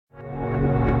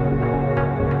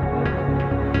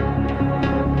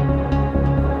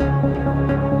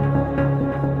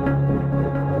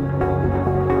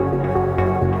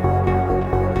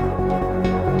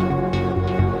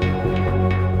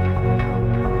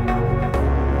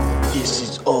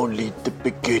only the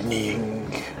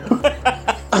beginning.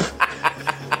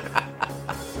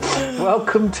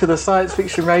 Welcome to the science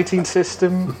fiction rating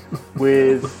system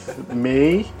with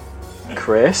me,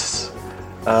 Chris.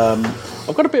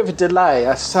 I've got a bit of a delay.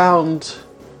 I sound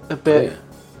a bit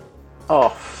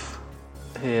off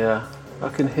here. I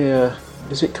can hear...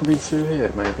 Is it coming through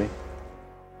here, maybe?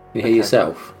 You hear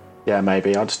yourself? Yeah,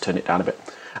 maybe. I'll just turn it down a bit.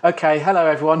 Okay, hello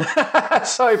everyone.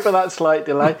 Sorry for that slight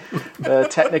delay.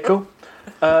 Technical.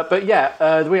 But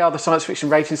yeah, we are the science fiction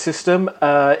rating system.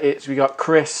 We got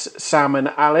Chris, Sam and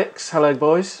Alex. Hello,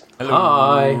 boys.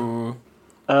 Hello.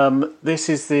 Hi. This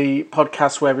is the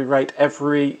podcast where we rate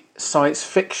every science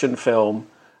fiction film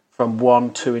from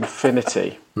 1 to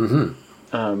infinity.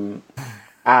 Mm-hmm.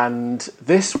 And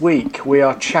this week we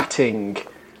are chatting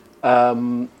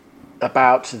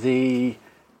about the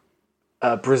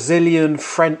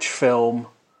Brazilian-French film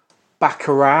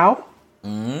Bacurau.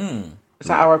 Is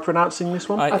that how I'm pronouncing this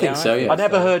one? I think so, yeah. I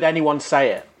never heard anyone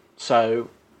say it, so...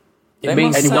 It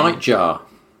means nightjar.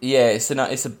 Yeah,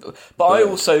 but I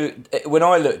also, when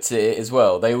I looked at it as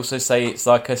well, they also say it's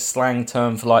like a slang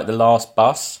term for like the last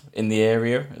bus in the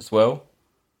area as well.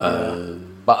 But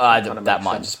that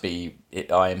might just be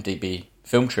IMDb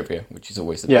film trivia, which is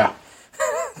always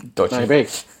dodgy. Maybe.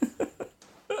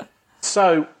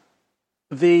 So,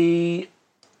 basically,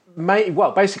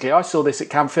 I saw this at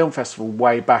Cannes Film Festival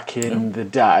way back in the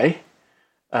day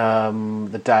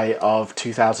of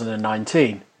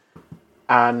 2019,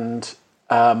 and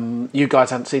you guys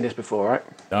hadn't seen this before, right?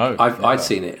 No, I'd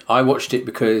seen it. I watched it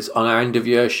because on our end of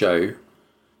year show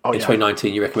in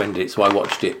 2019, you recommended it, so I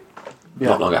watched it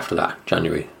not long after that,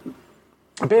 January.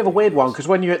 A bit of a weird one because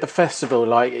when you're at the festival,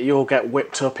 like you'll get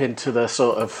whipped up into the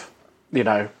sort of,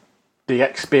 the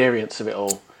experience of it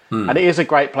all. And it is a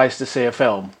great place to see a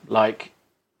film, like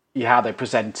how they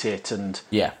present it, and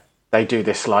they do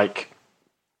this like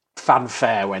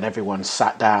fanfare when everyone's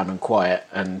sat down and quiet,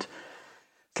 and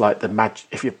it's like the magic.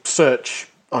 If you search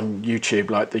on YouTube,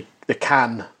 like the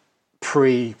Cannes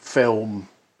pre-film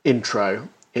intro,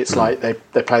 it's like they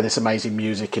play this amazing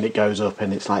music and it goes up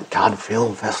and it's like Cannes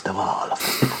Film Festival,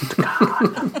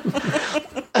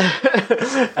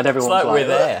 and everyone's like we're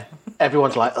there.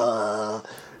 Everyone's like,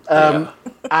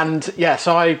 And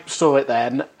so I saw it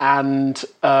then, and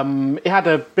it had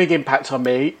a big impact on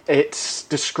me. It's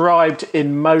described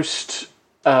in on most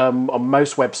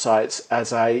websites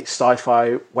as a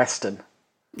sci-fi western.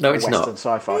 No, it's western not.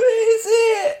 Sci-fi. What is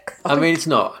it? I mean, it's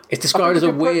not. It's described as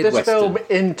a weird put this western. film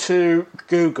into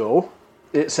Google,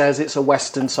 it says it's a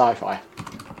western sci-fi,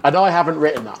 and I haven't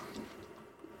written that.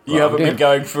 You haven't been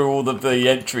going through all of the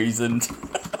entries, and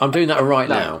I'm doing that right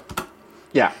now.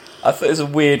 Yeah. I thought it was a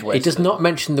weird western. It does not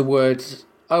mention the words.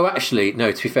 Oh, actually,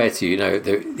 no. To be fair to you,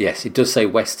 yes, it does say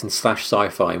western /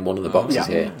 sci-fi in one of the boxes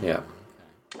here. Yeah.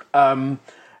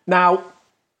 Now,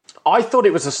 I thought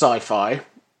it was a sci-fi.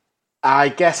 I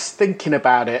guess thinking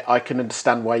about it, I can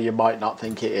understand why you might not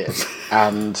think it is,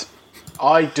 and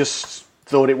I just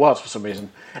thought it was for some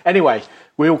reason. Anyway,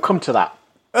 we'll come to that.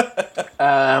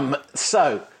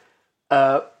 So,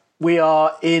 we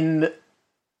are in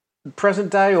present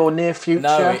day or near future?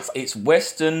 No, it's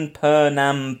Western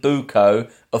Pernambuco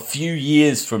a few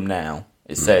years from now,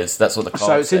 it says. That's what the card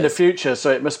So it's says. in the future, so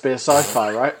it must be a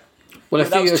sci-fi, right? Well, a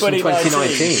few years from 2019.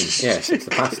 2019. Yes, it's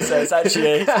the past. So it's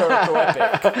actually a historical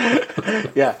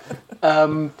epic. Yeah.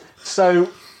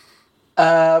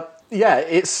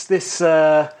 It's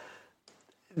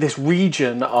this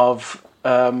region of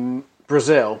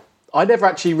Brazil. I never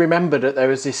actually remembered that there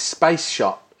was this space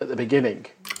shot at the beginning.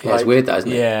 Yeah, it's weird, that,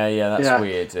 isn't it? Yeah, that's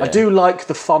weird. Yeah. I do like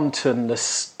the font and the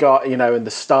sky, and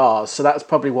the stars. So that's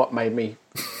probably what made me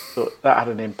thought that had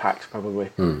an impact. Probably.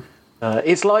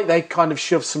 It's like they kind of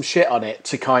shoved some shit on it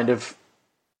to kind of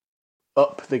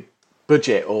up the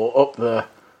budget or up the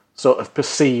sort of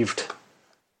perceived,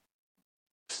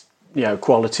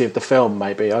 quality of the film.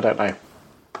 Maybe, I don't know.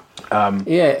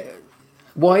 Yeah.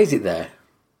 Why is it there?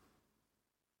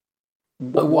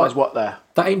 Why is what there?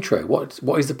 That intro.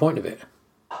 What is the point of it?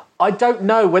 I don't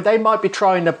know. Where they might be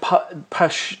trying to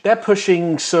push. They're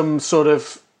pushing some sort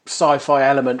of sci-fi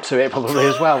element to it, probably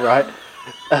as well, right?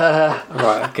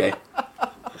 Right. Okay.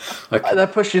 They're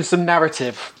pushing some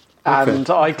narrative, and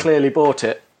I clearly bought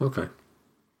it. Okay.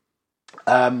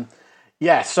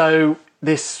 So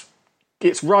it's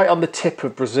right on the tip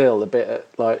of Brazil. A bit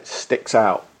like sticks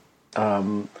out,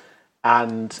 and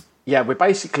we're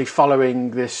basically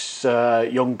following this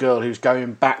young girl who's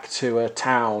going back to a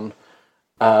town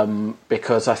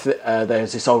because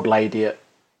there's this old lady at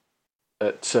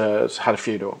had a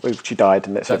funeral. She died,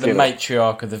 and it's So her the funeral.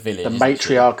 matriarch of the village. The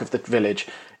matriarch of the village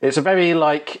it's a very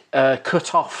like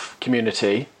cut off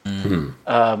community,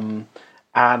 and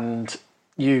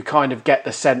you kind of get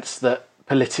the sense that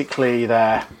politically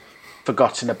they're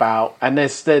forgotten about, and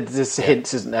there's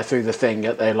hints, isn't there, through the thing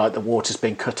that they're like the water's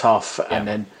been cut off, and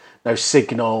then no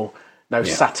signal, no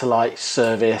satellite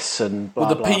service, and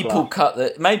blah, the people cut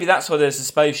the. Maybe that's why there's a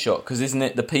space shot, because isn't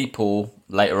it the people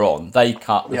later on they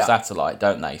cut the satellite,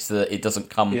 don't they, so that it doesn't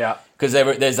come. Yeah. Because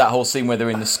there's that whole scene where they're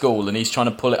in the school and he's trying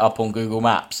to pull it up on Google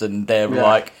Maps, and they're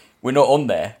like, "We're not on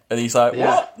there," and he's like,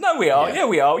 "What? No, we are. Yeah,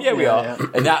 we are. Yeah, we are."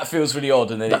 And that feels really odd.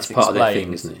 And then that's it's part explained. of their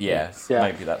thing, isn't it? Yeah.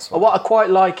 Maybe that's what I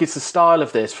quite like is the style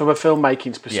of this from a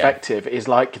filmmaking's perspective. Is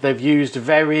like they've used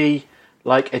very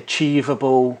like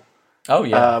achievable.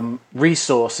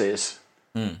 Resources,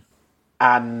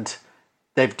 and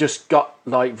they've just got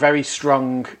like very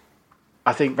strong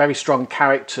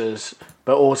characters,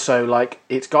 but also like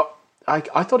it's got.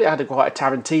 I thought it had quite a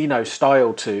Tarantino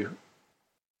style to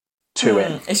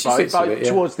it. It's just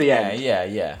towards the end.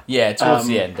 Yeah. Towards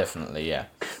the end, definitely. Yeah.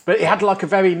 But it had like a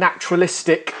very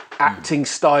naturalistic acting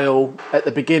style at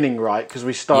the beginning, right? Because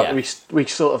we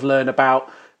sort of learn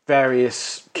about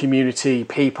various community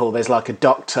people. There's like a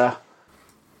doctor.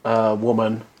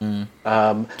 Woman. Do you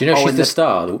know she's the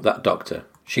star? That doctor.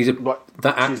 She's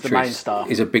actress the main star.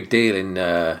 Is a big deal in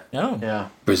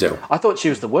Brazil. I thought she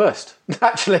was the worst,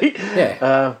 actually.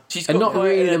 Yeah, she's got not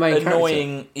really the main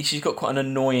annoying. She's got quite an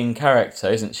annoying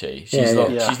character, isn't she?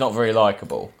 She's not very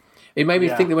likable. It made me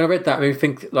think that when I read that, it made me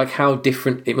think like how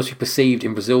different it must be perceived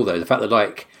in Brazil, though. The fact that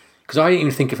like. Because I didn't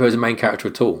even think of her as a main character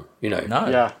at all, you know. No.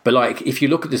 Yeah. But like, if you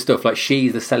look at the stuff, like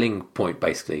she's the selling point,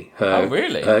 basically. Oh,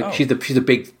 really? She's a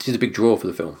big draw for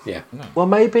the film. Yeah. Well,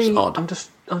 maybe I'm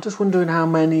just wondering how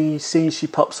many scenes she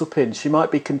pops up in. She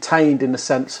might be contained in the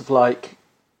sense of like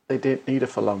they didn't need her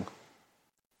for long.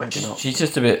 Maybe not. She's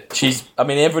just a bit. I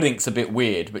mean, everything's a bit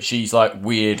weird, but she's like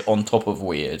weird on top of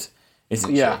weird,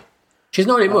 isn't she? She's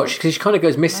not in much, because she kind of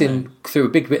goes missing through a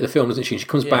big bit of the film, doesn't she? She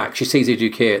comes back, she sees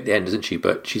Uduke at the end, doesn't she?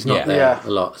 But she's not there a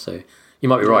lot, so you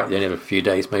might be right, then in a few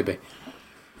days, maybe.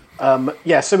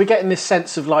 So we're getting this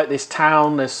sense of like this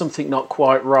town, there's something not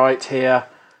quite right here.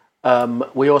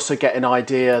 We also get an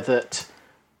idea that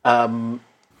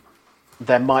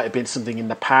there might have been something in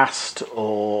the past,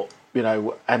 or, you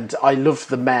know, and I love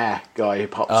the mayor guy who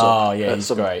pops up. Oh, yeah,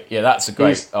 he's great. Yeah, that's a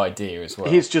great idea as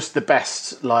well. He's just the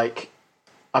best, like...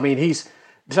 I mean,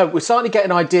 so we're starting to get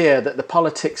an idea that the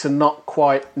politics are not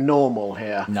quite normal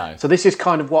here. No. So this is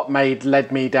kind of what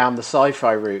led me down the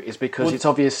sci-fi route, is because it's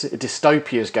obvious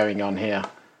dystopia is going on here,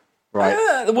 right?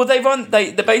 Well, they've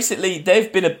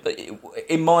been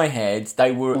in my head.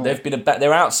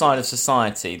 They're outside of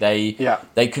society. They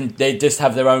just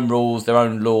have their own rules, their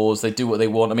own laws. They do what they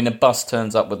want. I mean, a bus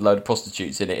turns up with a load of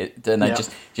prostitutes in it, and they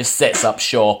just sets up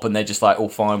shop, and they're just like all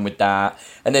fine with that.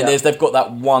 And then they've got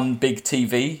that one big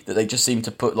TV that they just seem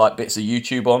to put like bits of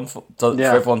YouTube on for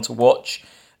everyone to watch.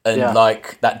 And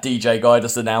like that DJ guy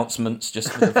does announcements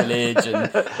just for the village,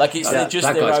 and like they're just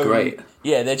that their guy's own. Great.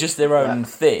 Yeah, they're just their own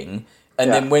thing.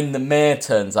 And then when the mayor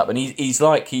turns up, and he's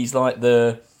like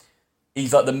the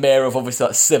mayor of obviously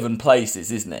like 7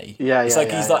 places, isn't he? Yeah, It's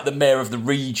he's like the mayor of the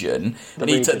region,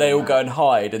 they all go and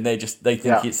hide, and they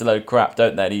think it's a load of crap,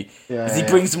 don't they? And he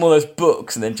brings them all those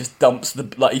books, and then just dumps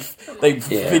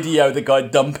video the guy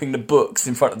dumping the books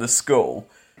in front of the school.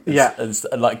 And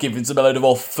like giving some a load of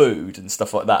off food and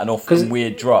stuff like that, and offering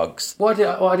weird drugs. What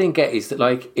I didn't get is that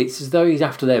like it's as though he's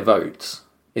after their votes,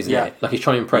 isn't it? Like he's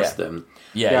trying to impress them.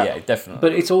 Yeah, definitely.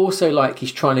 But it's also like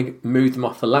he's trying to move them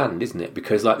off the land, isn't it?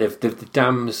 Because like the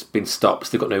dam's been stopped,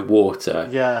 so they've got no water.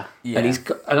 Yeah. And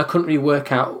I couldn't really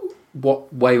work out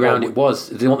what way round it was.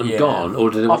 Do they want them gone, or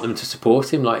do they want them to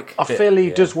support him? Like I feel he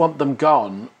does want them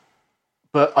gone,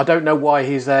 but I don't know why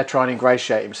he's there trying to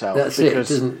ingratiate himself. That's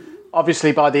because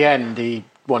obviously by the end he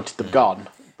wanted them gone.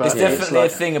 But there's definitely a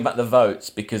thing about the votes,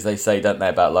 because they say, don't they,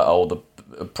 about like the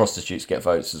prostitutes get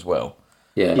votes as well.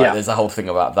 Yeah. There's a whole thing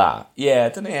about that. Yeah,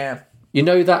 don't know. Yeah. You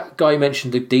know that guy you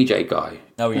mentioned, the DJ guy?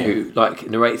 Oh, yeah. Who, like,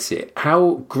 narrates it.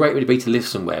 How great would it be to live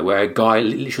somewhere where a guy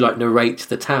literally, like, narrates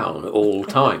the town at all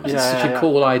times? It's such a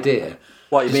cool idea.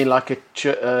 What, you mean like a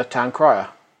town crier?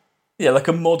 Yeah, like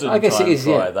a modern I guess it is,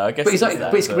 crier, though. I guess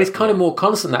but it's kind of more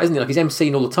constant, that, isn't it? Like, he's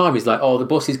emceeing all the time. He's like, oh, the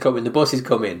bus is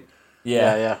coming.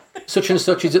 Yeah. Such and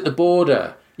such is at the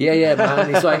border. Yeah,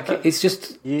 man. He's like, it's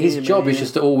just, his job is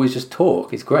just to always just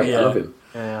talk. It's great. I love him.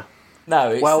 Yeah. No,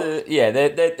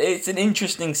 it's an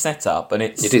interesting setup, and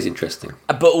it is interesting.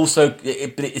 But also,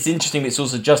 it's interesting. It's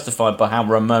also justified by how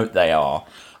remote they are.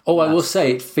 Oh, I will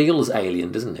say, it feels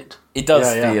alien, doesn't it? It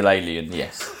does feel alien,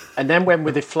 yes. And then when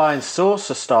the flying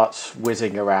saucer starts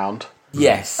whizzing around,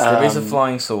 Yes, there is a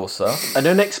flying saucer. An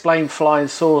unexplained flying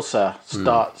saucer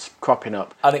starts cropping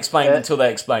up. Unexplained until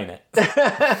they explain it.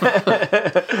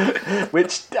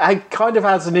 Which kind of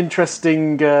has an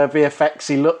interesting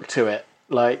VFX-y look to it,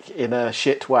 like in a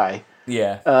shit way.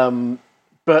 Yeah.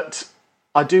 But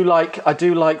I do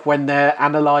like when they're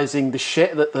analysing the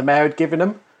shit that the mayor had given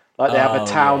them. Like they have a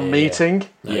town meeting.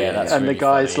 Yeah, that's and really the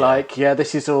guy's funny, like,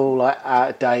 this is all like out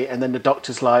of date. And then the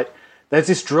doctor's like, there's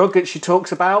this drug that she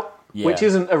talks about, which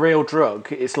isn't a real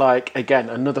drug. It's like, again,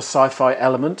 another sci-fi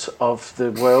element of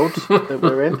the world that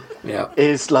we're in.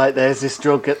 Is like there's this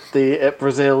drug that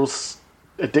Brazil's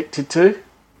addicted to.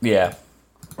 Yeah.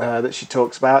 That she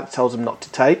talks about, tells them not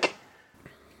to take.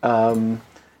 And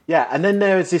then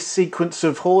there is this sequence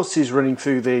of horses running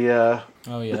through the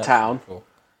town, cool.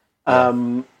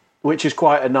 Which is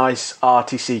quite a nice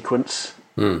arty sequence.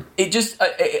 It just,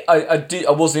 I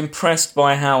was impressed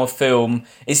by how a film.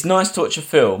 It's nice to watch a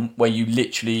film where you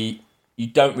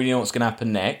don't really know what's going to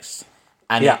happen next,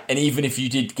 and even if you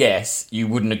did guess, you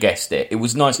wouldn't have guessed it. It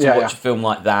was nice to watch a film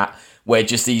like that where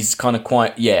just these kind of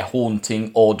quite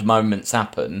haunting, odd moments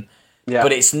happen. Yeah.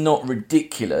 But it's not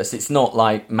ridiculous. It's not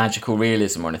like magical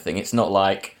realism or anything. It's not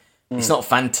like it's not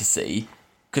fantasy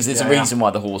because there's a reason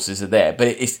why the horses are there. But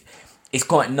it's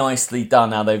quite nicely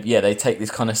done how they take this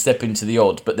kind of step into the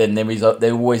odd, but then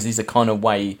there always is a kind of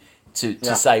way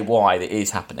to say why it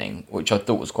is happening, which I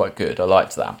thought was quite good. I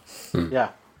liked that. Yeah.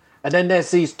 And then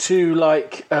there's these two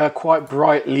quite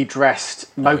brightly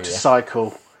dressed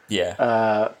motorcycle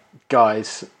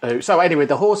guys. So anyway,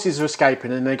 the horses are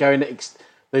escaping and they're going.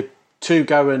 The two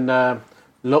go and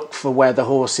look for where the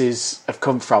horses have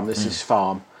come from. This is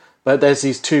farm. But there's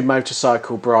these two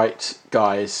motorcycle bright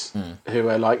guys who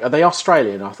are like, are they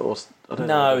Australian? I thought. I don't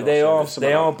know. They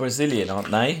are Brazilian,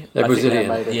 aren't they? They're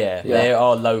Brazilian. They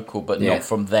are local, but not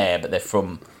from there. But they're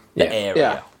from the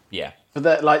area. Yeah. But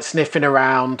they're like sniffing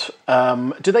around.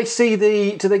 Do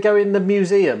they go in the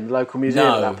museum, local museum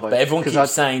at that point? But everyone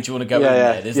keeps saying, "Do you want to go in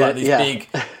there?" There's like this big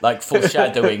like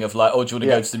foreshadowing of like, "Oh, do you want to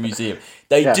go to the museum?"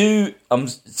 They do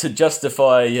to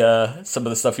justify some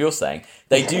of the stuff you're saying.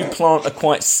 They do plant a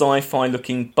quite sci-fi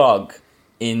looking bug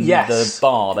in the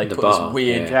bar. They put this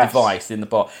weird device in the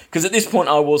bar because at this point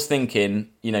I was thinking,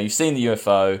 you've seen the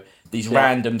UFO. These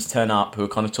randoms turn up who are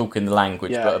kind of talking the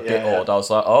language, but a bit odd. I was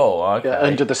like, oh, okay. Yeah,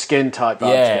 under the skin type.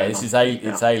 This is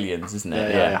it's aliens, isn't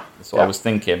it? Yeah. That's what I was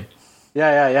thinking.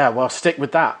 Yeah. Well, stick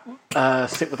with that.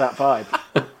 Stick with that vibe.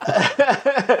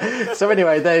 So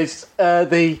anyway, there's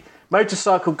the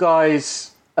motorcycle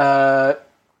guys. The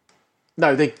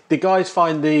guys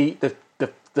find the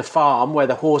farm where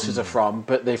the horses are from,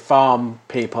 but the farm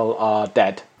people are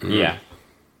dead. Yeah.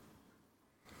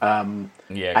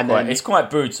 It's quite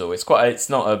brutal. It's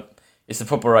a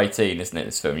proper 18, isn't it?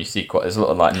 This film, you see there's a lot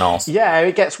of like nasty. Yeah,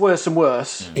 it gets worse and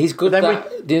worse. He's good.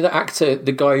 The other actor,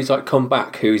 the guy who's like come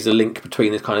back, who's the link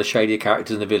between the kind of shadier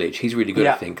characters in the village. He's really good.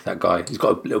 I think that guy. He's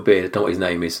got a little beard. I don't know what his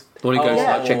name is. The one who goes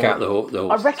to check out the horse.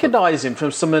 I recognise him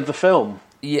from some of the film.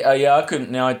 I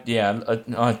couldn't. I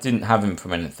didn't have him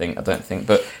from anything. I don't think.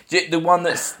 But the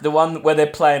one where they're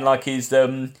playing like his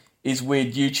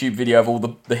weird YouTube video of all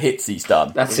the hits he's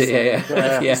done. That's it.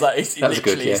 Yeah.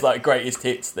 It's like greatest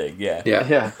hits thing.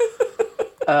 Yeah.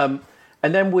 And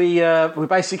then we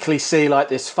basically see like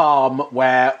this farm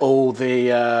where all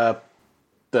the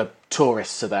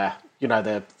tourists are there.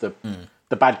 The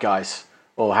bad guys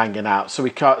all hanging out. So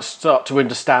we start to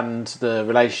understand the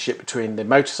relationship between the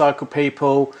motorcycle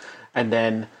people and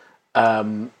then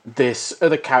this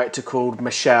other character called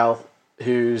Michelle,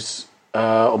 who's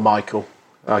or Michael.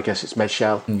 I guess it's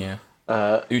Michelle. Yeah.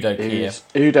 Udo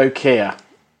Kier,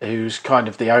 who's kind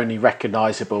of the only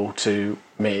recognisable to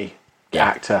me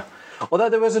actor. Although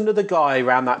there was another guy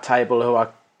around that table who I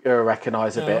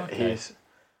recognise a bit. Okay.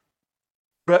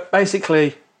 But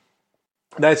basically,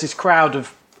 there's this crowd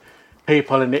of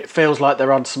people, and it feels like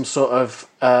they're on some sort of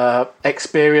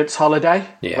experience holiday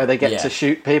where they get to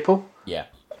shoot people. Yeah.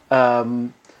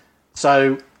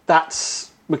 So that's.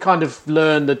 We kind of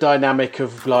learn the dynamic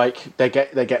of like they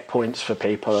get points for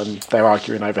people and they're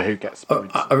arguing over who gets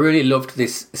points. I really loved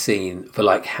this scene for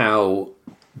like how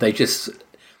they keep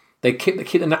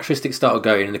the naturalistic style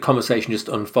going and the conversation just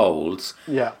unfolds.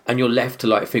 Yeah, and you're left to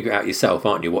like figure out yourself,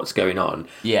 aren't you? What's going on?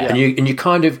 Yeah, and you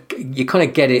kind of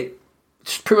get it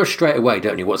pretty much straight away,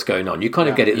 don't you? What's going on? You kind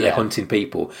of get it that they're hunting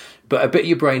people, but a bit of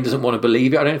your brain doesn't want to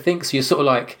believe it. I don't think so. You're sort of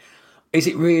like, is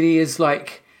it really as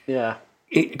like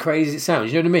crazy as it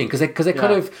sounds, you know what I mean? Because they're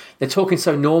kind of they're talking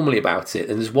so normally about it,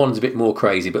 and there's one's a bit more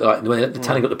crazy, but like when they're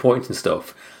telling up the points and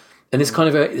stuff, and there's kind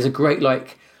of there's a great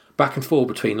like back and forth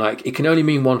between like it can only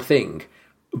mean one thing,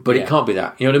 but it can't be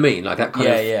that, you know what I mean? Like that kind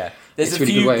of There's a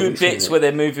few good bits where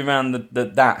they're moving around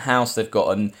that house they've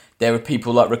got, and there are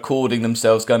people like recording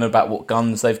themselves going about what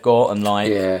guns they've got, and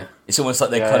like it's almost like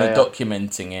they're kind of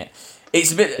documenting it.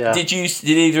 It's a bit. Did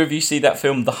either of you see that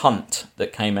film The Hunt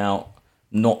that came out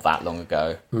not that long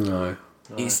ago? No.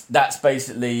 That's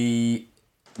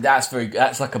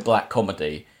like a black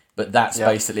comedy, but that's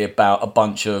basically about a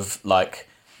bunch of like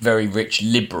very rich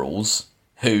liberals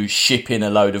who ship in a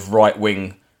load of right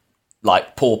wing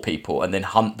like poor people and then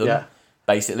hunt them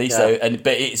basically. So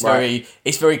but it's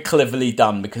very cleverly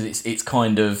done because it's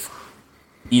kind of,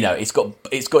 you know, it's got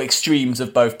extremes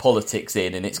of both politics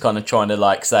in, and it's kind of trying to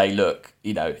like say, look,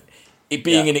 you know, it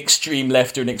being an extreme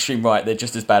left or an extreme right, they're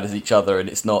just as bad as each other, and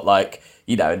it's not like,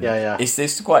 you know,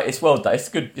 it's well done. It's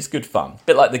good fun. A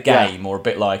bit like The Game, or a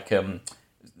bit like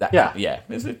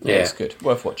it's good,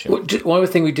 worth watching. Well, one other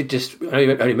thing we did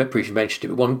only briefly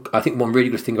mentioned it, but I think one really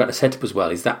good thing about the setup as well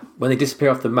is that when they disappear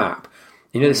off the map,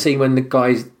 you know, the scene when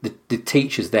the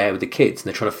teacher's there with the kids and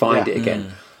they're trying to find it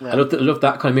again. I love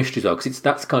that kind of mystery as well, because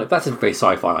that's a very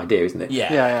sci-fi idea, isn't it?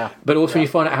 Yeah. But also when you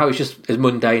find out how it's just as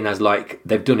mundane as like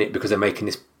they've done it because they're making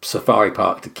this safari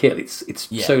park to kill. It's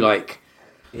so like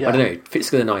I don't know, it fits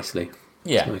together nicely.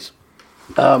 Yeah. It's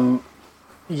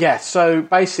nice. So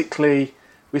basically,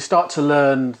 we start to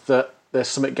learn that there's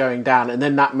something going down, and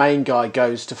then that main guy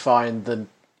goes to the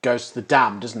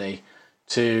dam, doesn't he?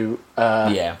 To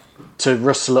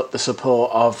rustle up the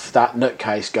support of that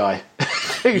nutcase guy.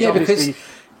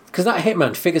 Because that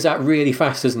hitman figures out really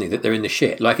fast, doesn't he, that they're in the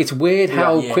shit. Like, it's weird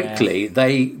how quickly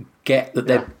they get that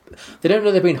they don't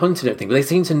know they're being hunted or anything, but they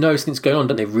seem to know something's going on,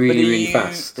 don't they? Really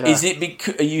fast. Is it?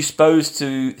 Are you supposed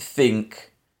to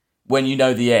think, when you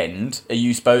know the end, are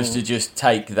you supposed to just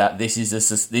take that this is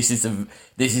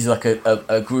like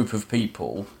a group of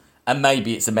people, and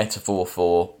maybe it's a metaphor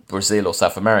for Brazil or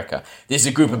South America? This is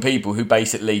a group of people who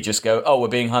basically just go, oh, we're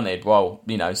being hunted. Well,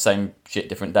 you know, same shit,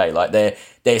 different day. Like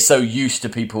they're so used to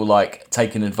people like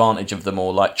taking advantage of them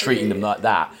or like treating them like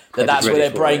that's where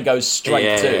their brain goes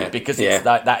straight to, because it's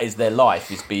that is their life,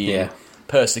 is being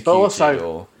persecuted. But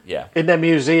also, in their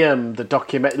museum, the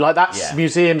document, like that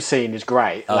museum scene is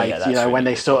great. When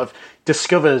they sort of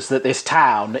discovers that this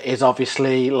town is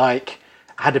obviously like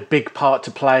had a big part to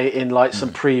play in like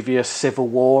some previous civil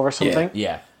war or something.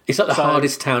 Yeah. It's like the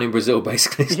hardest town in Brazil,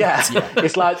 basically.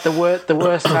 It's like the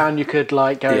worst town you could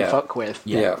like go and fuck with.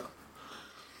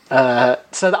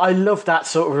 So I love that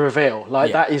sort of reveal.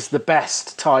 Like that is the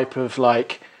best type of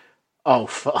like, oh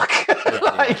fuck,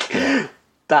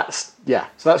 that's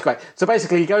So that's great. So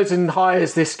basically, he goes and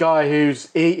hires this guy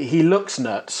he looks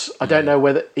nuts. I don't know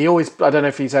I don't know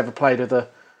if he's ever played with a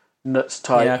nuts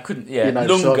type, sort of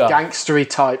gangstery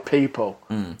type people.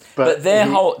 But they're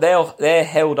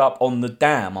held up on the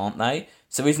dam, aren't they?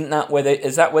 So isn't that where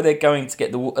they're going to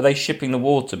get are they shipping the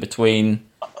water between?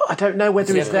 I don't know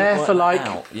whether he's there for like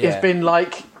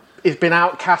he's been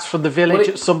outcast from the village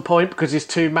at some point because he's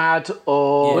too mad,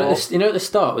 or at the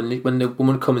start when the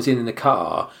woman comes in the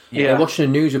car, they're watching a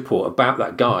news report about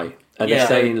that guy. And they're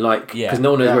saying, like, because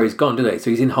no one knows where he's gone, do they? So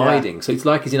he's in hiding. So it's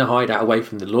like he's in a hideout away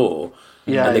from the law.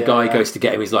 And the guy goes to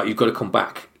get him. He's like, you've got to come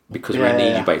back because we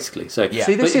need you, basically. So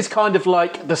see, this is kind of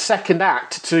like the second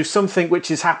act to something which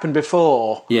has happened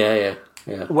before. Yeah.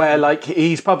 Where like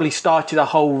he's probably started a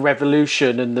whole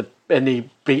revolution and he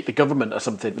beat the government or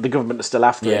something. But the government is still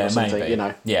after him or something. Maybe. You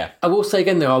know. Yeah. I will say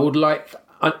again though, I would like.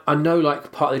 I know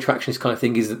like part of the attraction of this kind of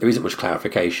thing is that there isn't much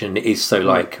clarification. It is so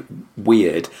like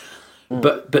weird.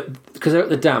 But because they're at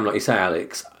the dam, like you say,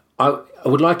 Alex, I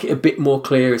would like it a bit more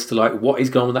clear as to like what is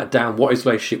going on with that dam, what is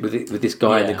the relationship with this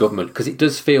guy and the government, because it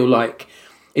does feel like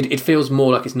it feels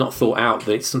more like it's not thought out,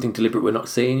 that it's something deliberate we're not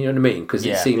seeing. You know what I mean? Because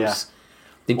it seems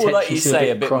the intention like you say,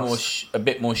 a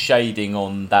bit more shading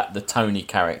on the Tony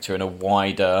character and a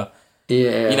wider.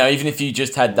 Yeah, you know, even if you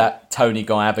just had that Tony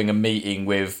guy having a meeting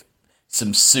with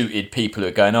some suited people who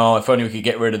are going, oh, if only we could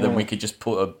get rid of them, we could just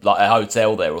put a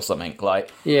hotel there or something.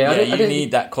 Like, you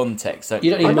need that context.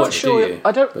 You don't need much, do you?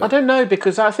 I don't know,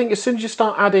 because I think as soon as you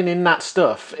start adding in that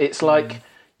stuff, it's like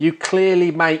you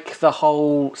clearly make the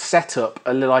whole setup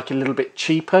a little bit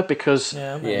cheaper because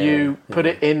you put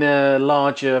it in a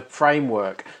larger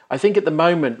framework. I think at the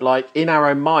moment, like in our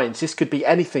own minds, this could be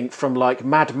anything from like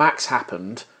Mad Max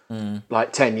happened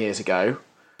like 10 years ago.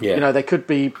 Yeah. You know, they could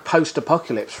be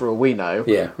post-apocalypse for all we know.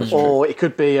 Yeah, or it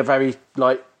could be a very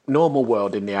like normal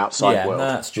world in the outside world.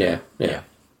 Yeah, that's true.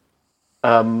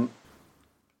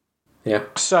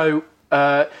 So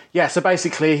so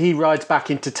basically he rides back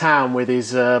into town with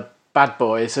his bad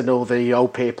boys, and all the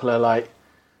old people are like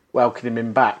welcoming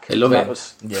him back. They love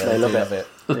it. They love it.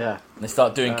 They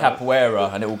start doing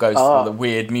capoeira, and it all goes. The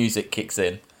weird music kicks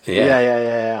in.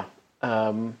 Yeah.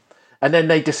 And then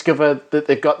they discover that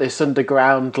they've got this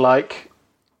underground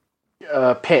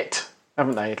pit,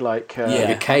 haven't they? Like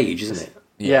a cage, isn't it?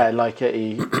 Yeah,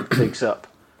 he digs up.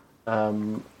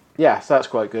 So that's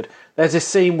quite good. There's this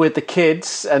scene with the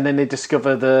kids, and then they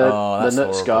discover the nuts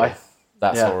horrible. guy.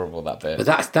 That's horrible, that bit.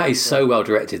 But that is so well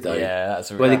directed, though. Yeah,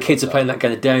 that's where the kids are playing that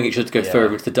game of daring each other to go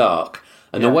further into the dark,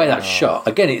 and the way that's shot.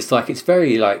 Again, it's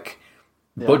very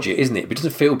budget, isn't it? But it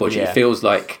doesn't feel budget. Yeah. It feels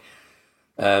like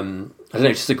I don't know.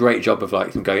 It's just a great job of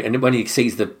them going. And when he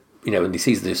sees the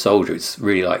soldier, it's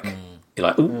really you're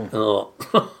like, ooh, oh.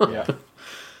 Yeah.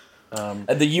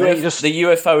 And the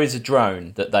UFO is a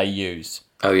drone that they use.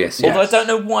 Oh yes. Although I don't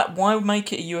know why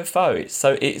make it a UFO.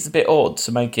 It's a bit odd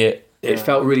to make it. It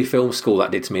felt really film school, that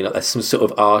did to me. Like there's some sort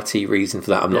of arty reason for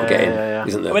that I'm not getting,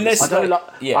 isn't there?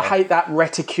 I hate that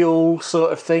reticule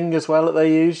sort of thing as well that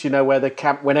they use. Where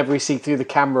whenever we see through the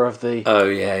camera of the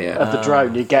of the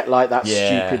drone, you get that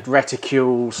stupid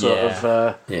reticule sort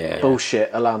of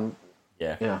bullshit alarm.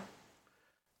 Yeah.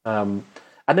 And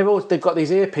they've got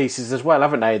these earpieces as well,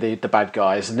 haven't they? The bad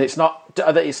guys, and it's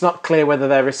not clear whether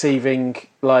they're receiving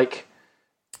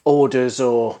orders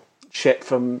or shit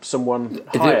from someone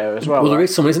higher as well. Well, there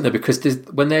is someone, isn't there? Because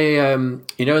when they, when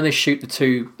they shoot the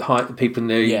two people in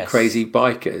the crazy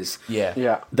bikers,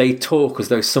 they talk as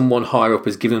though someone higher up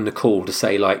has given them the call to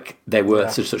say they're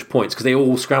worth such points because they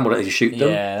all scrambled to shoot them.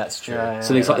 Yeah, that's true.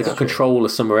 So they've got controller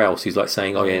somewhere else who's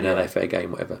saying, "Oh yeah, no, they're fair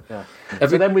game, whatever." Yeah.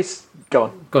 So then we go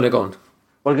on. Go on.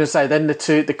 Well, I was going to say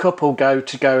then the couple go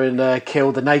and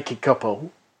kill the naked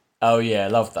couple. Oh yeah,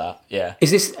 love that. Yeah.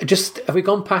 Is this have we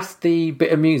gone past the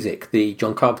bit of music, the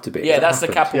John Carpenter bit? Yeah, that's the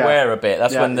capoeira bit.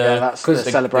 That's when the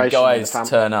celebration guys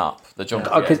turn up. The John.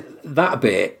 Because that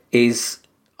bit is,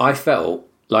 I felt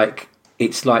like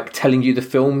it's telling you the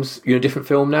film's you're in a different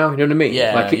film now. You know what I mean?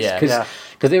 Yeah.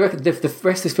 Because they reckon the rest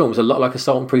of this film is a lot like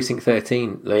Assault on Precinct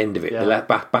 13. The end of it, the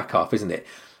back half, isn't it?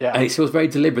 Yeah. And it feels very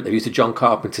deliberate. They've used a John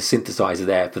Carpenter synthesizer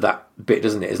there for that bit,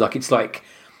 doesn't it?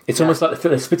 It's almost like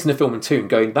they're splitting the film in two and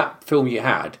going, that film you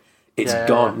had, it's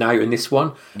gone. Now you're in this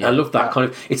one. And I love that kind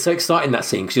of. It's so exciting, that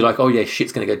scene, because you're like, oh yeah,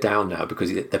 shit's going to go down now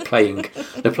because they're playing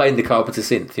the Carpenter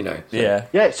synth, So. Yeah,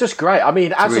 it's just great. I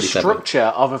mean, as really a structure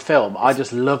of a film, I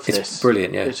just love this. It's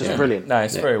brilliant. Yeah, it's just brilliant. No,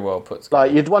 it's very well put.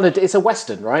 You'd want to. It's a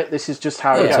Western, right? This is just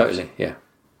how it goes. Totally. Yeah,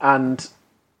 and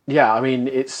I mean,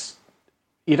 it's.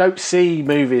 You don't see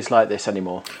movies like this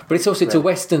anymore. But it's also it's a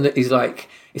Western that is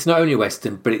it's not only a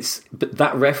Western, but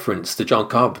that reference to John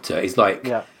Carpenter is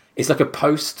it's like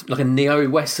a neo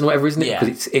Western or whatever, isn't it?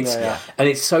 Because it's and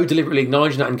it's so deliberately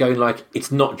acknowledging that and going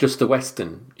it's not just a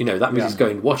Western. That music's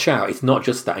going, watch out, it's not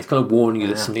just that. It's kind of warning you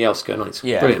that something else going on. It's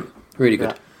brilliant, really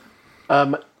good.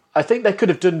 I think they could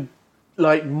have done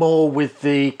more with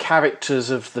the characters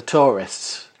of the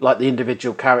tourists. The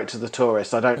individual characters of the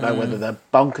tourists. I don't know whether they're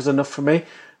bonkers enough for me,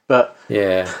 but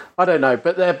I don't know.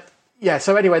 But they're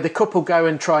so anyway, the couple go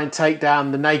and try and take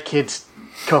down the naked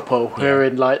couple who are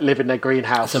live in their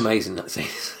greenhouse. That's amazing, that scene.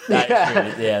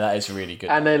 That is really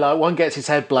good. And they one gets his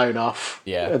head blown off.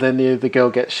 Yeah, and then the girl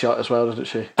gets shot as well, doesn't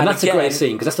she? And that's a great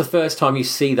scene because that's the first time you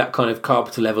see that kind of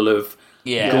Carpenter level of.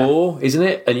 Gore, isn't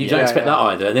it? And you don't expect that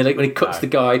either. And then when he cuts the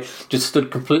guy just stood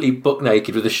completely buck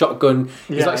naked with a shotgun,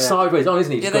 he's sideways on,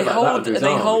 isn't he? They hold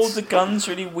the guns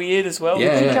really weird as well.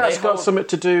 I think that's got something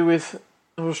to do with.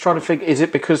 I was trying to think. Is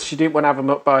it because she didn't want to have them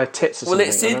up by her tits or something? Well,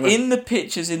 it's in the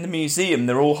pictures in the museum.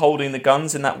 They're all holding the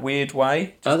guns in that weird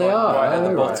way. They are right at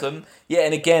the bottom. Right. Yeah,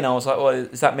 and again, I was like, "Well,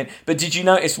 does that mean?" But did you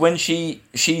notice when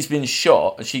she's been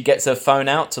shot and she gets her phone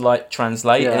out to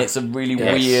translate, and it's a really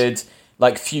weird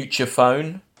future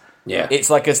phone. Yeah, it's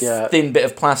like a thin bit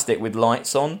of plastic with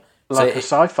lights on, a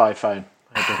sci-fi phone.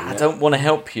 I don't want to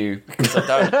help you because I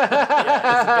don't.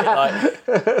 It's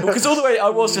a bit because all the way I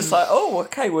was just oh,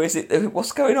 okay, where is it?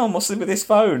 What's going on? What's with this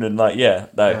phone? And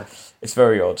it's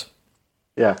very odd.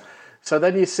 Yeah. So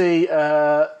then you see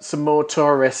some more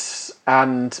tourists,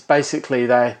 and basically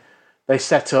they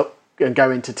set up and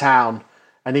go into town,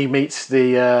 and he meets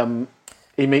the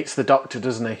doctor,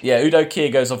 doesn't he? Yeah, Udo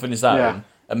Kier goes off on his own.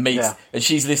 And meets, and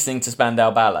she's listening to Spandau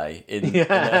Ballet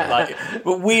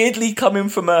but weirdly coming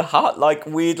from her hut,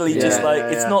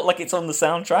 it's not like it's on the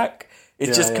soundtrack.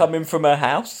 It's just coming from her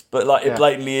house, but it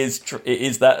blatantly is. It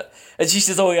is that, and she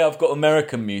says, "Oh yeah, I've got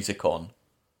American music on."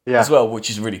 As well, which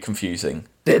is really confusing.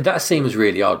 That scene was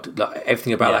really odd.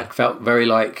 Everything about that felt very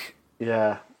I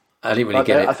didn't really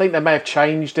get it. I think they may have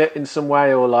changed it in some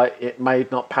way, or it may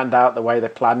have not panned out the way they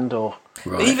planned, or.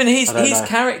 Right. Even his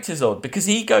character's odd because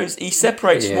he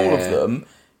separates from all of them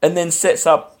and then sets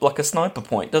up a sniper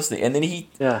point, doesn't he? And then he's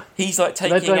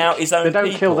taking out his own. They don't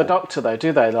people. kill the doctor though,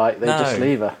 do they? They just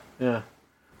leave her. Yeah.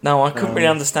 No, I couldn't really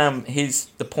understand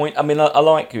the point. I mean, I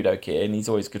like Udo Kier, and he's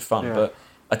always good fun, but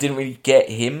I didn't really get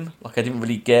him. Like, I didn't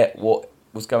really get what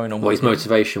was going on. What his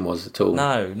motivation was at all?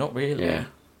 No, not really. Yeah.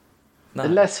 No.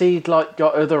 Unless he'd got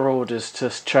other orders to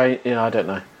train. I don't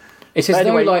know. It's as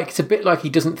though it's a bit like he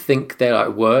doesn't think they're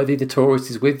worthy. The tourist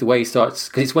is with the way he starts,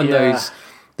 because it's when those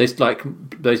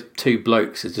two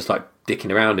blokes are just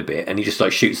dicking around a bit, and he just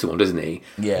shoots someone, doesn't he?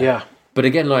 Yeah. But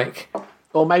again,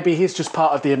 or maybe he's just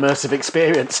part of the immersive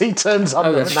experience. He turns on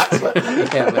them and that's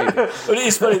it. Yeah, maybe. But it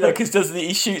is funny though, because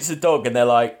he shoots a dog, and they're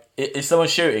like, "Is someone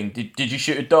shooting? Did you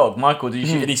shoot a dog, Michael? Did you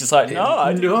shoot?" And he's just like, "No,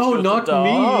 I didn't shoot not the dog.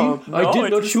 me. No, I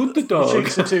did not shoot the dog." He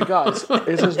shoots the two guys.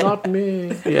 This is not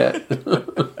me. Yeah,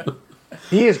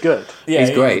 he is good. Yeah,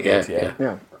 he's great.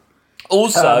 Yeah.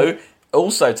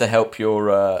 Also, to help your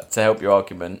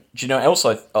argument, do you know what else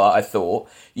I thought?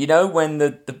 You know, when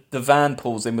the van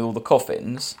pulls in with all the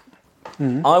coffins,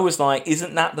 I was like,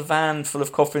 isn't that the van full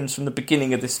of coffins from the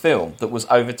beginning of this film that was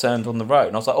overturned on the road?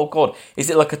 And I was like, oh God, is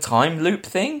it like a time loop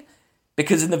thing?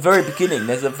 Because in the very beginning,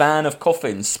 there's a van of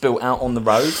coffins spilt out on the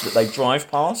road that they drive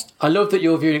past. I love that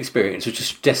your viewing experience was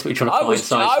just desperately trying to find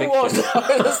science fiction.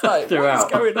 I was like,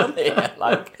 what's going on here?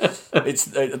 I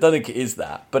don't think it is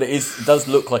that, but it does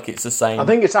look like it's the same. I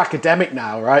think it's academic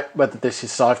now, right? Whether this is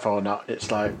sci-fi or not, it's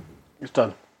done.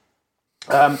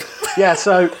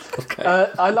 So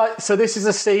so this is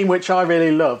a scene which I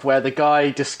really love, where the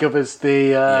guy discovers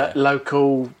the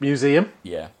local museum.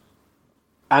 Yeah.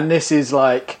 And this is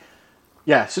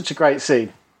such a great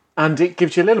scene. And it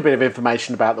gives you a little bit of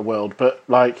information about the world, but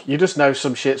you just know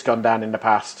some shit's gone down in the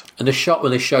past. And the shot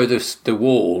when they show the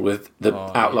wall with the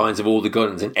outlines of all the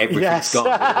guns and everything's gone.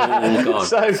 All gone.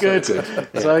 So good.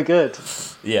 So good.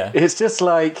 Yeah. It's just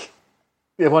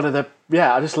one of the...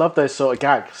 Yeah, I just love those sort of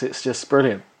gags. It's just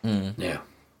brilliant. Yeah.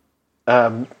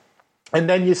 And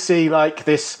then you see their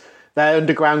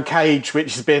underground cage,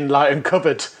 which has been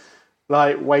uncovered,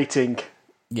 waiting.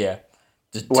 Yeah.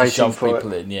 Just to shove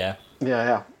people in, yeah.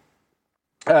 Yeah.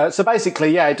 So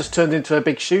basically, it just turned into a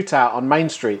big shootout on Main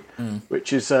Street,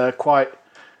 which is quite...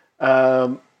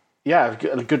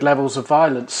 good levels of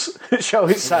violence, shall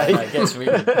we say? It gets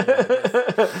really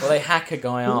well, they hack a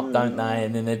guy up, don't they?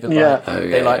 And then they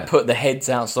put the heads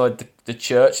outside the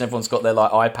church, and everyone's got their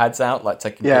iPads out,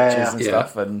 taking pictures and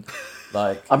stuff. And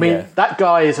that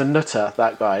guy is a nutter.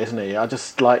 That guy, isn't he? I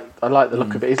like the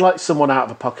look of it. He's like someone out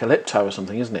of Apocalypto or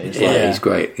something, isn't he? He's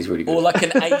great. He's really good. Or an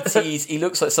 80s. He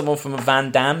looks like someone from a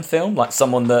Van Damme film,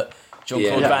 someone that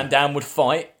Jean-Claude Van Damme would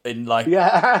fight in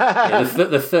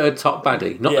the third top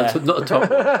baddie, not the top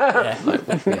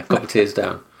one. Got the tears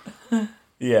down.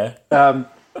 Yeah.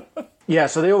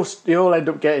 So they all end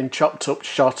up getting chopped up,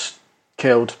 shot,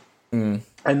 killed, and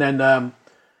then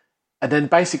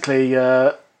basically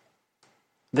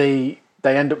they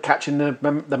end up catching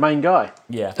the main guy.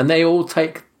 Yeah, and they all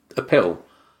take a pill,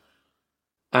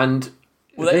 and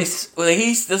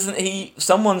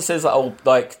someone says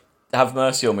have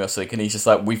mercy on me or something, and he's just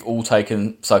we've all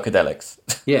taken psychedelics.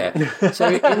 Yeah.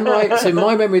 So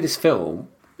my memory of this film,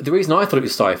 the reason I thought it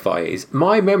was sci-fi is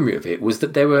my memory of it was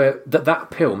that that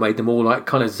pill made them all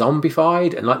kind of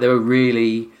zombified, and they were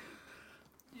really,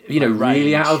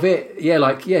 really out of it.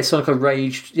 Yeah, sort of a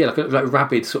raged, like a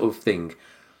rabid sort of thing.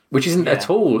 Which isn't at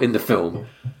all in the film.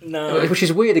 No. Which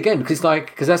is weird again, because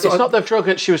that's... It's not the drug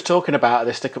that she was talking about,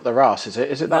 they stick up their arse, is it?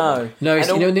 Is it that one? No,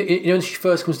 it's, when she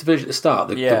first comes to the village at the start,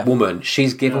 the woman,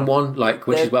 she's given one,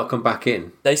 when she's welcomed back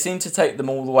in. They seem to take them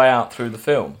all the way out through the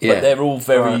film. Yeah. But they're all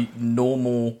very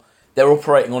normal... They're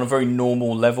operating on a very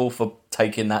normal level for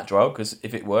taking that drug, because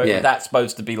if it were, that's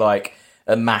supposed to be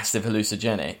a massive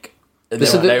hallucinogenic.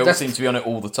 They all seem to be on it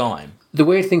all the time. The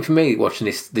weird thing for me watching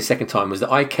this the second time was that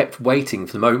I kept waiting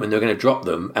for the moment when they were going to drop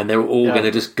them, and they were all going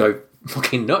to just go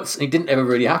fucking nuts. It didn't ever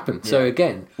really happen. Yeah. So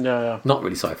again, not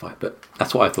really sci-fi, but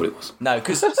that's what I thought it was. No,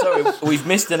 because we've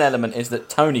missed an element, is that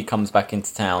Tony comes back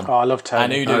into town. Oh, I love Tony.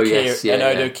 And Udo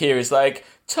Kier is like,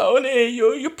 Tony,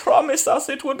 you promised us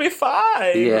it would be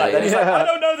fine. Yeah, he's like, I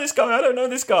don't know this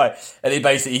guy. And Udo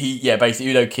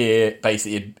Kier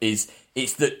basically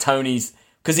it's that Tony's...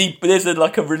 Because there's a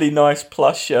really nice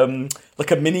plush, a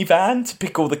minivan to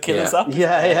pick all the killers up.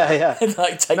 Yeah. And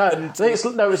take them.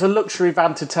 It's a luxury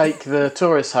van to take the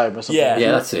tourists home or something.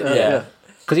 Yeah, that's it. Yeah.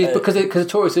 Because the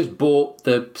tourists have bought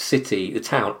the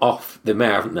town off the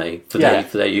mayor, haven't they? For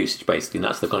their usage, basically, and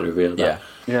that's the kind of reveal. Yeah.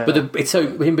 But it's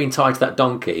him being tied to that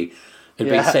donkey and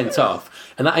being sent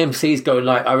off, and that AMC's going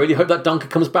I really hope that donkey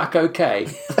comes back okay.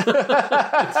 It's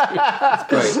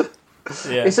great.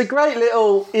 Yeah. It is a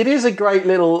great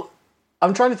little...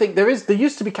 I'm trying to think. There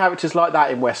used to be characters like that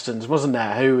in westerns, wasn't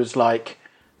there? Who was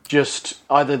just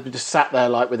either just sat there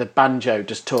like with a banjo,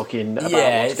 just talking about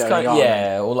what's going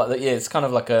on. Or like it's kind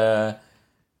of like a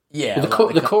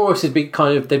the chorus would be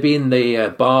kind of they'd be in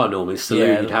the bar normally saloon.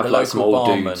 Yeah, you'd have the like some local old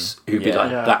barman. dudes who'd be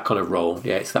like that kind of role.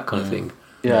 Yeah, it's that kind of thing.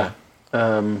 Yeah.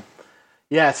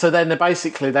 So then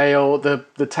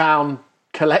the town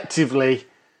collectively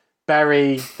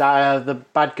bury the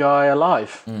bad guy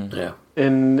alive. Yeah.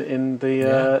 In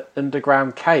the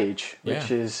underground cage,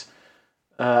 which is,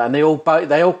 and they all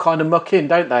kind of muck in,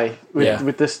 don't they?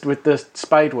 With the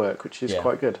spade work, which is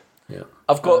quite good. Yeah.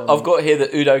 I've got here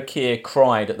that Udo Kier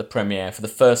cried at the premiere for the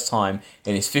first time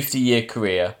in his 50-year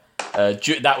career.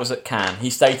 That was at Cannes. He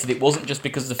stated it wasn't just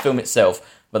because of the film itself,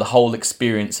 but the whole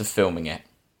experience of filming it.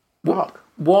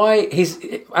 Why as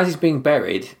he's being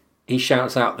buried, he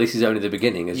shouts out, "This is only the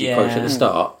beginning," as you approach at the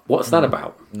start. What's that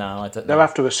about? No, I don't know. They're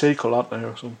after a sequel, aren't they,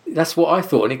 or something? That's what I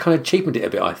thought, and it kind of cheapened it a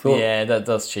bit, I thought. Yeah, that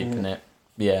does cheapen it.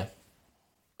 Yeah.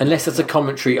 Unless it's a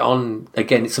commentary on,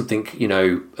 again, it's something,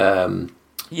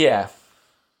 Yeah.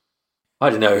 I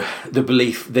don't know, the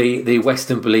belief, the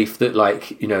Western belief that,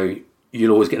 like,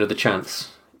 you'll always get another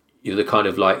chance. You're the kind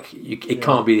of, like, it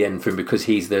can't be the end for him because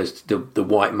he's the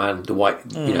white man,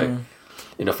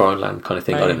 in a foreign land kind of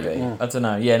thing. Maybe. I don't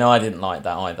know. Yeah, no, I didn't like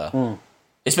that either.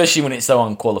 Especially when it's so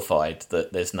unqualified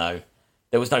that there was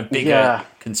no bigger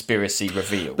conspiracy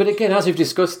reveal. But again, as we've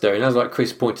discussed though, and as like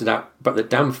Chris pointed out about the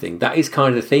damn thing, that is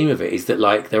kind of the theme of it, is that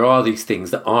like there are these things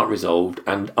that aren't resolved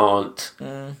and aren't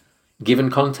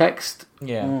given context.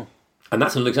 Yeah. And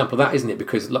that's another example of that, isn't it?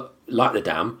 Because like the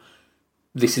dam,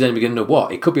 this is only beginning of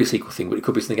what? It could be a sequel thing, but it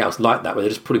could be something else like that, where they're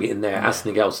just putting it in there as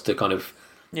something else to kind of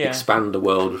expand the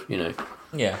world,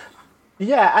 Yeah.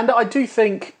 Yeah, and I do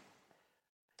think,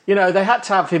 they had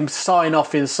to have him sign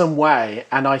off in some way,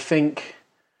 and I think,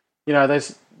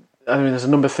 there's a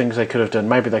number of things they could have done.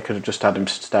 Maybe they could have just had him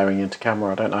staring into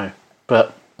camera, I don't know.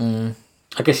 But... I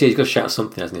guess he's got to shout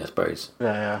something, hasn't he, I suppose?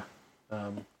 Yeah.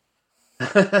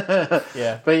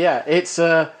 Yeah. But yeah, it's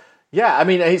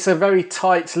it's a very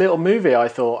tight little movie, I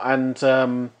thought, and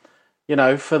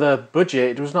for the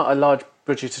budget, it was not a large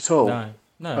budget at all. No.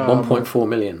 1.4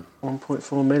 million.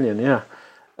 1.4 million, yeah.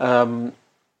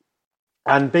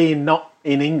 And being not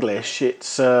in English,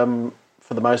 it's for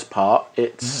the most part,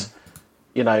 it's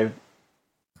I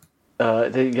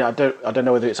don't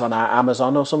know whether it's on our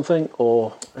Amazon or something,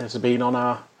 or has it been on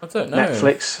our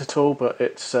Netflix at all, but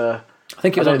it's. I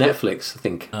think it was on Netflix. I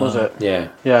think was it?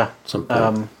 Yeah.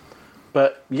 Something.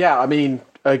 But yeah, I mean,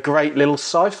 a great little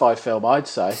sci-fi film, I'd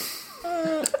say.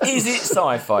 Is it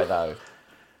sci-fi though?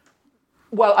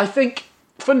 Well, I think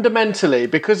fundamentally,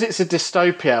 because it's a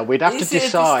dystopia, we'd have to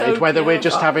decide whether we're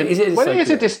just having. It is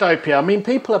a dystopia. I mean,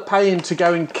 people are paying to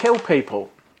go and kill people.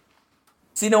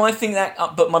 See, no, I think that.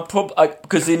 But my problem,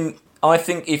 I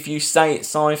think if you say it's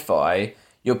sci-fi,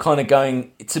 you're kind of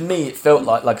going. To me, it felt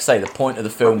like I say, the point of the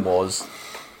film was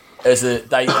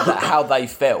how they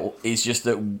felt is just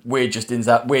that we're just in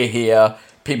that we're here.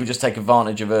 People just take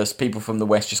advantage of us. People from the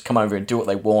West just come over and do what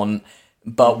they want.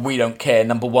 But we don't care.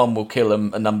 Number one, we'll kill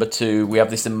them. And number two, we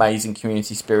have this amazing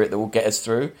community spirit that will get us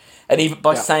through. And even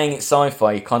by saying it's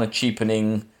sci-fi, you're kind of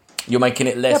cheapening... You're making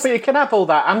it less... Yeah, but you can have all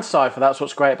that and sci-fi. That's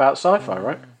what's great about sci-fi,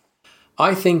 right?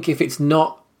 I think if it's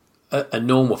not a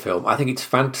normal film, I think it's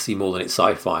fantasy more than it's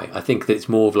sci-fi. I think that it's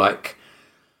more of like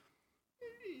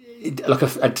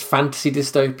a fantasy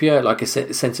dystopia, like a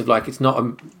sense of like it's not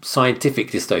a scientific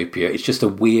dystopia. It's just a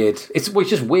weird. It's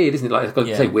just weird, isn't it? Like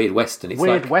I say, weird western. It's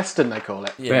weird like, western, they call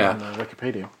it. Yeah, on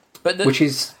Wikipedia.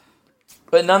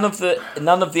 But none of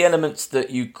the elements that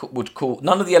you would call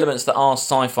none of the elements that are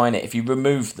sci-fi in it. If you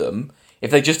remove them, if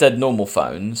they just had normal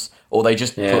phones or they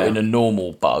just put in a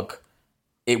normal bug,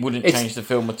 it wouldn't change the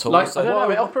film at all. Like, I don't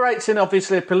know, it operates in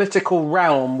obviously a political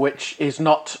realm which is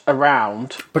not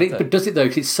around. But does it though?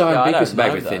 Because it's so ambiguous about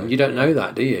everything. You don't know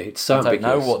that, do you? It's so ambiguous. I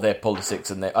don't know what their politics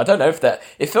and I don't know if that.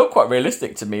 It felt quite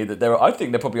realistic to me that I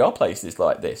think there probably are places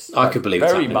like this. I could believe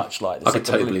it's very happening. much like this. I could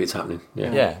totally believe it's happening.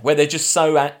 Yeah, where they're just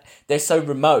they're so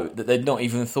remote that they're not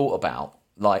even thought about.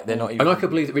 Like they're not even. And I could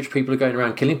believe that rich people are going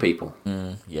around killing people.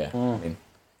 Oh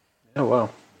wow.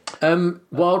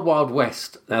 Wild Wild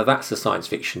West. Now that's a science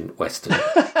fiction western,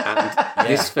 and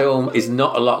this film is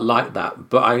not a lot like that.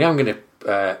 But I am going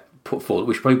to put forward.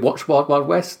 We should probably watch Wild Wild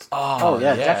West. Oh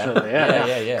yeah, definitely.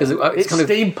 Yeah. Because it's kind of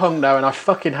steampunk though, and I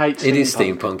fucking hate steampunk. It is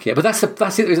steampunk, yeah. But that's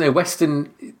it, isn't it?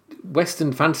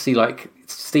 Western fantasy, like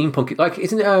steampunk. Like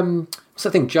isn't it? What's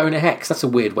that thing? Jonah Hex. That's a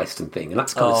weird western thing, and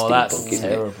that's kind of steampunk, isn't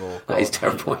terrible. it? That is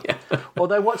terrible. Yeah.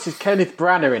 Although what's his Kenneth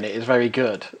Branagh in it is very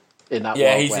good. In that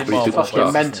he's fucking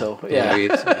fucking mental. Yeah, he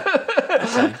is.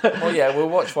 Well, yeah, we'll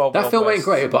watch Wild That Wild film West. ain't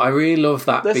great, but I really love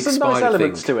that There's big some spider nice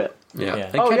elements thing. to it. Yeah. Yeah.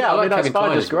 And Oh, yeah, I mean, that Kevin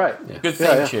spider's Klein as well. great. Yeah. Good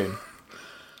theme tune.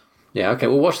 Yeah, okay,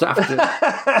 we'll watch that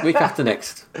after week after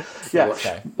next. Yeah.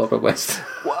 Okay. Wild Wild West.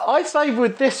 Well, I say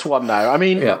with this one, though, I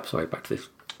mean, Yeah, sorry, back to this.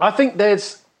 I think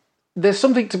there's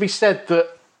something to be said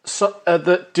that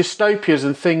that dystopias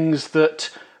and things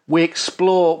that we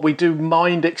explore, we do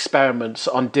mind experiments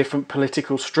on different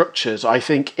political structures, I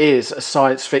think is a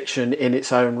science fiction in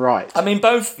its own right. I mean,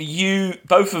 both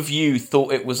of you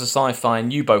thought it was a sci-fi,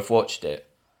 and you both watched it.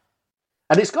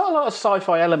 And it's got a lot of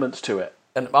sci-fi elements to it.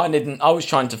 And I didn't. I was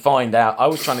trying to find out. I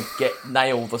was trying to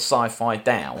nail the sci-fi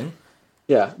down.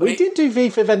 Yeah, we did do V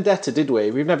for Vendetta, did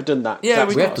we? We've never done that. Yeah,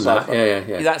 That's we not have done that. sci-fi.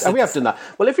 Yeah. We have done that.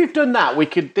 Well, if we've done that, we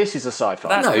could. This is a sci-fi.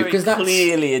 That's No, very 'cause that's-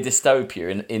 clearly a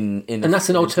dystopia in And that's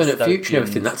an alternate future and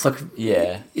everything. That's like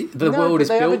the world is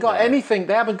they built. haven't got there. anything.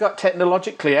 They haven't got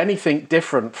technologically anything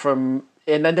different from.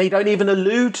 And then they don't even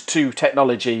allude to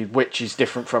technology which is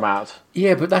different from ours.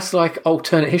 Yeah, but that's like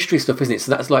alternate history stuff, isn't it?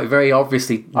 So that's like very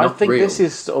obviously not I think real. this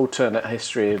is alternate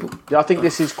history. I think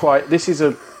this is quite. This is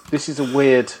a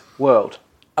weird world.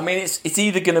 I mean, it's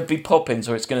either going to be Poppins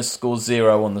or it's going to score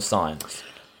 0 on the science.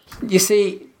 You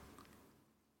see,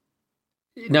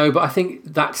 no, but I think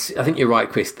you're right,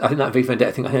 Chris. I think that V for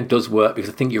Vendetta thing, I think it does work because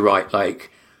I think you're right.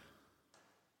 Like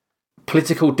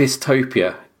political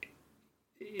dystopia,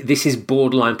 this is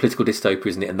borderline political dystopia,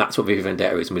 isn't it? And that's what V for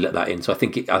Vendetta is, and we let that in. So I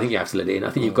think you have to let it in.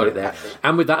 I think you've got it there.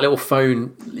 And with that little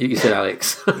phone, you said,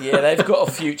 Alex. Yeah, they've got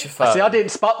a future phone. See, I didn't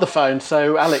spot the phone,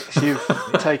 so Alex, you've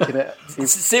taken it.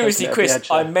 Seriously, Chris,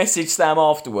 I messaged Sam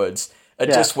afterwards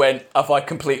and just went, "Have I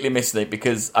completely missed it?"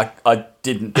 Because I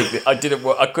didn't think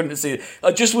that, I couldn't see it.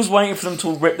 I just was waiting for them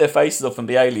to rip their faces off and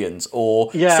be aliens,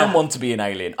 or someone to be an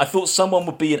alien. I thought someone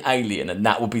would be an alien, and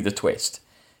that would be the twist.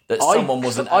 That someone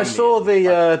was an alien.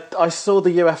 I saw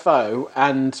the UFO,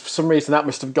 and for some reason that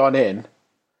must have gone in.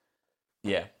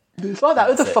 Yeah, It's like that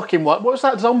other fucking one. What was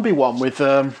that zombie one with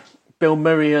Bill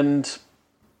Murray and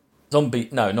Zombie?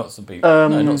 No, not Zombie. No,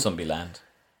 not Zombieland.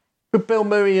 with Bill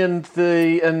Murray and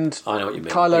I know what you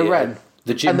mean. Kylo Ren.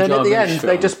 The Jim And then at the Jarmusch end,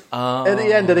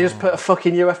 film. they just put a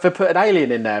fucking UFO, put an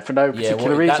alien in there for no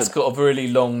particular reason. That's got a really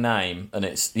long name, and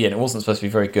it wasn't supposed to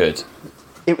be very good.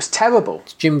 It was terrible.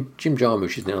 Jim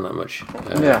Jarmusch isn't on that much.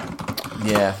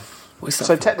 Yeah.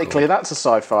 So technically, that's a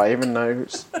sci-fi, even though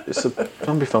it's a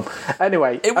zombie film.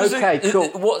 Anyway, cool.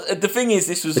 The thing is,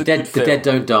 this was a good film. The dead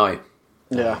don't die.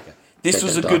 Yeah. This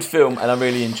was a good film, and I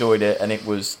really enjoyed it. And it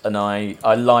was, and I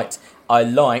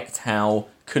liked how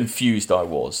confused I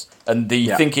was, and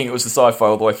thinking it was a sci-fi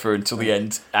all the way through until the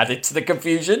end added to the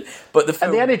confusion. But the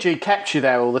film, and the energy kept you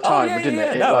there all the time, didn't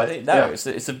it?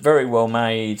 It's a very well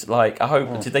made. Like, I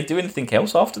hope. Did they do anything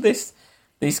else after this?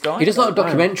 These guys. He does a lot of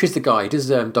documentaries. The guy he does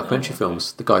documentary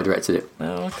films. The guy who directed it.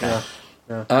 Oh, okay.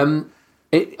 Yeah.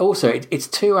 It's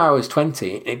 2 hours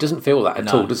 20. It doesn't feel that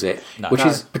at all, does it? No. Which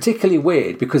is particularly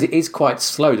weird because it is quite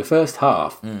slow. The first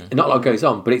half, not a lot goes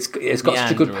on, but it's got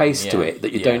such a good pace to it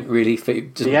that you don't really feel.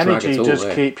 The energy does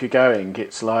keep you going.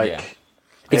 It's like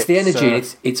it's the energy.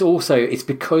 It's also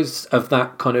because of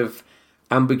that kind of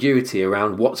ambiguity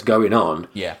around what's going on.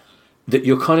 Yeah. That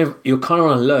you're kind of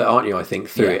on alert, aren't you? I think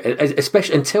through it,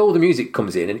 especially until the music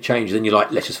comes in and it changes, and you're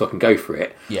like, let's just fucking go for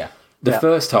it. Yeah. The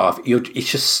first half,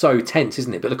 it's just so tense,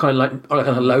 isn't it? But the kind of like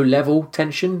a low level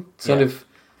tension,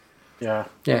 Yeah,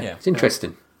 it's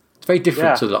interesting. It's very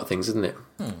different to a lot of things, isn't it?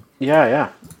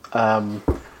 Yeah.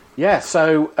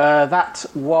 So that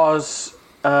was.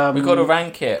 We've got to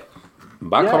rank it.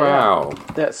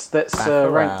 Bacurau. Let's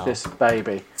rank this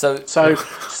baby. So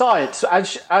science,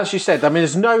 as you said, I mean,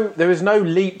 there is no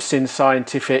leaps in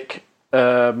scientific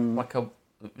like a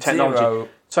technology. 0.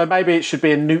 So maybe it should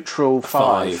be a neutral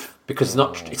 5. Because it's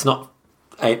not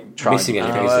missing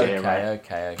anything. Is it?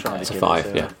 Okay. It's a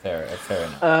 5. Yeah. Fair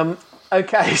enough.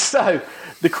 Okay, so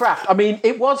the craft. I mean,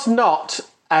 it was not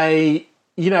it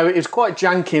was quite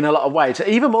janky in a lot of ways.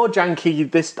 Even more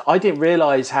janky. I didn't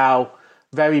realise how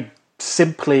very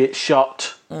simply it's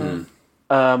shot,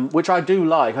 which I do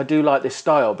like. I do like this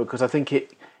style because I think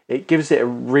it gives it a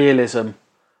realism.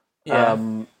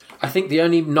 Yeah. I think the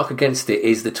only knock against it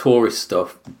is the tourist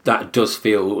stuff. That does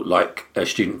feel like a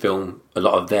student film. A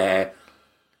lot of their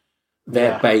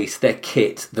base, their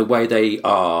kit, the way they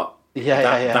are.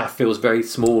 That feels very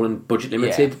small and budget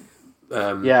limited.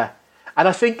 And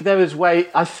I think there is in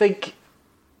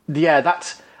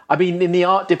the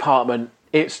art department,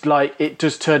 it's like it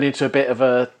does turn into a bit of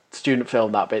a student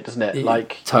film, that bit, doesn't it?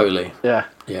 Like totally. Yeah.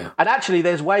 And actually,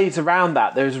 there's ways around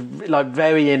that. There's like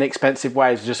very inexpensive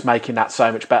ways of just making that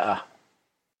so much better.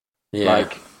 Yeah.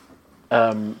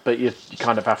 but you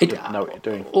kind of have to know what you're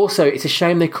doing. Also, it's a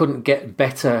shame they couldn't get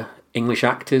better English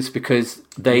actors because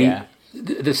the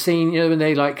scene, when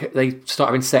they start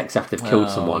having sex after they've killed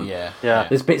someone. Yeah.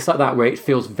 There's bits like that where it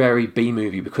feels very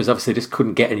B-movie because obviously they just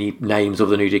couldn't get any names of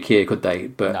the new dick here, could they?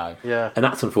 But No. Yeah. and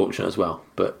that's unfortunate as well.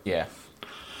 But Yeah.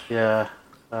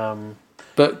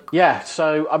 but Yeah,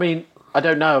 so I mean, I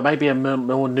don't know. Maybe a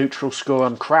more neutral score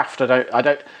on craft. I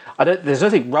don't. There's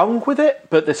nothing wrong with it,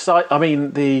 but the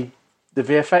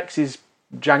VFX is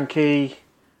janky.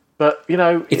 But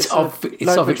it's of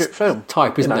its film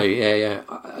type, isn't it? Yeah.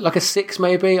 Like a 6,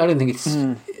 maybe. I don't think it's.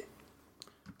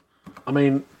 I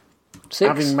mean,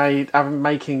 6?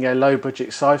 making a low budget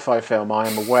sci-fi film, I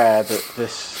am aware that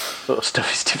this sort of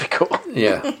stuff is difficult.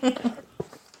 Yeah.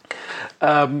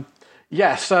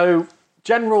 Yeah. So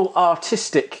general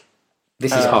artistic.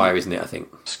 This is higher, isn't it? I think.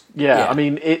 Yeah. I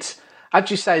mean, it's,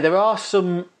 as you say, there are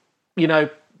some,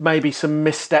 maybe some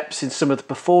missteps in some of the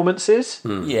performances.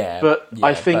 But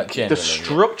I think the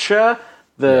structure,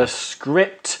 the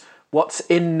script, what's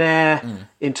in there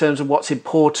in terms of what's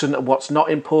important and what's not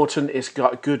important, it's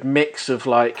got a good mix of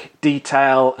like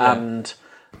detail and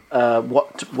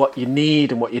what you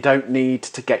need and what you don't need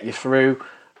to get you through.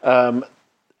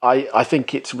 I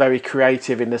think it's very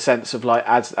creative in the sense of like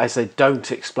as they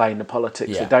don't explain the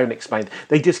politics,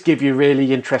 they just give you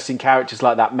really interesting characters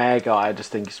like that mayor guy. I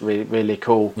just think it's really, really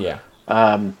cool. Yeah.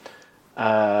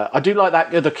 I do like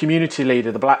that the community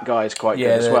leader, the black guy, is quite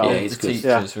good as well. Yeah, he's good.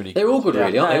 Really They're all good,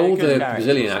 really, aren't they? All the characters,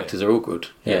 Brazilian actors are all good.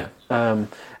 Yeah.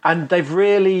 And they've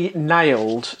really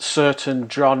nailed certain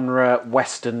genre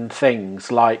Western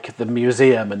things like the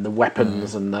museum and the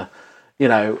weapons and the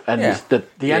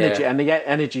the energy and the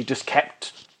energy just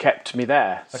kept me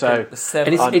there. So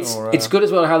and it's good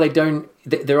as well how they don't.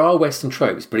 There are Western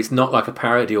tropes, but it's not like a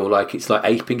parody or like it's like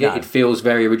aping it. It feels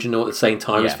very original at the same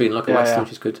time as feeling like a Western,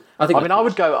 which is good. I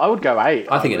would go 8.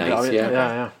 I think an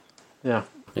 8. Yeah.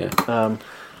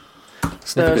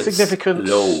 Significance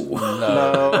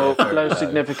low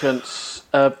significance.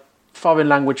 Foreign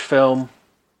language film.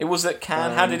 It was at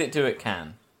Cannes. How did it do at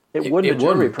Cannes? It won the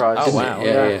jury prize. Oh wow!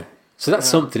 Yeah. So that's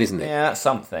something, isn't it? Yeah, that's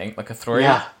something. Like a 3.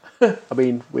 Yeah. I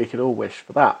mean, we could all wish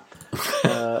for that.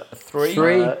 A 3?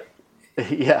 3?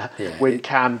 We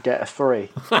can get a 3.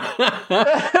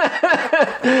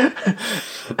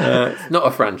 Not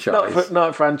a franchise. Not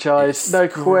a franchise. No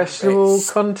questionable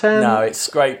content. No, it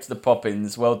scraped the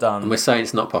Poppins. Well done. And we're saying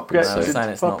it's not Poppins. No, we're saying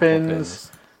it's not Poppins.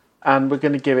 And we're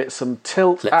going to give it some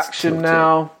tilt action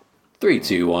now. 3,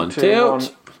 2, 1,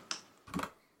 tilt.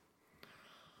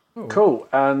 Cool.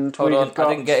 And hold on, I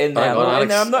didn't get in there. I'm not in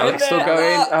there. Still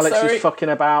going. Alex is fucking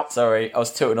about. Sorry, I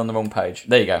was tilted on the wrong page.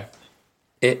 There you go.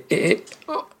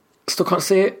 Still can't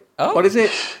see it. Oh. What is it?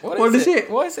 What is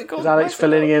it? Why is it called? Is Alex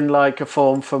filling in like a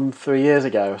form from 3 years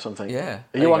ago or something? Yeah.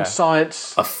 Are you on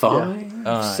science? A 5?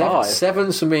 Yeah.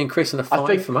 7's from me and Chris and a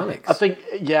 5 from Alex. I think,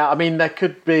 I mean, there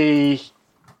could be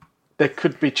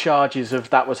charges of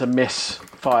that was a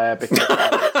misfire because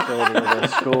the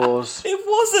scores. It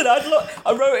wasn't.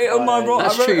 I wrote it on my wrong.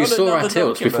 That's true. You saw our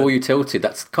tilt before you tilted.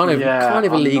 That's kind of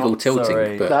illegal tilting.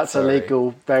 Sorry. But that's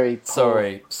illegal. Very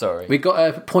poor. Sorry. We got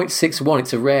a 0.61.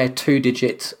 It's a rare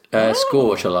 2-digit score,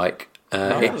 which I like.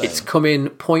 It's come in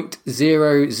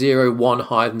 0.001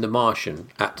 higher than The Martian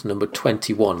at number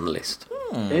 21 on the list.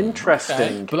 Interesting.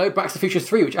 Okay. Below Back to the Future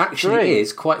 3, which actually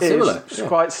is quite similar. It's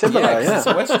quite similar, yeah. It's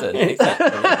a Western, exactly.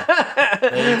 Yeah.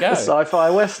 There you go. Sci-fi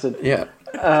Western. Yeah.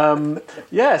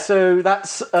 So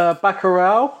that's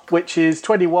Bacurau, which is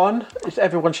 21.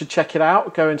 Everyone should check it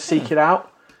out. Go and seek it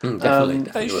out. Definitely.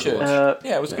 They should.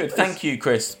 It was good. Thank you,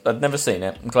 Chris. I'd never seen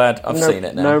it. I'm glad I've seen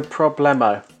it now. No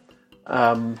problemo.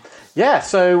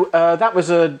 So that was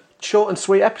a short and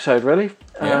sweet episode, really.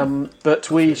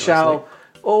 But we shall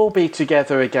all be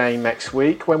together again next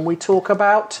week when we talk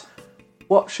about...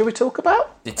 What should we talk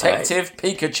about? Detective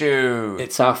Pikachu.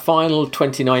 It's our final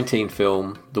 2019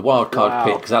 film, the wildcard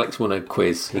pick, because Alex won a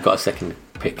quiz. He got a second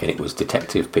pick, and it was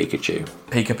Detective Pikachu.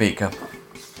 Pika Pika.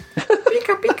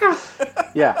 Pika Pika.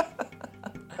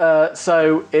 Yeah.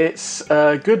 So it's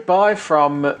goodbye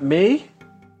from me.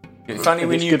 If only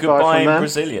we knew goodbye in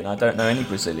Brazilian. I don't know any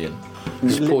Brazilian.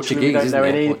 It's Portuguese, isn't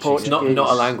it? Portuguese. Not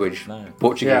a language. No.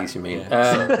 Portuguese, you mean.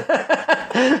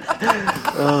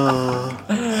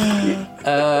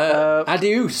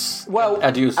 Adios. Well,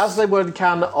 adios. As the word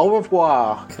can, au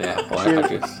revoir. Yeah,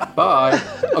 adios. Bye.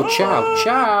 Oh, ciao.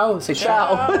 Ciao. Say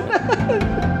ciao.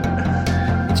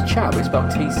 It's ciao, but it's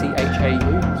spelled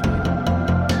Tchau.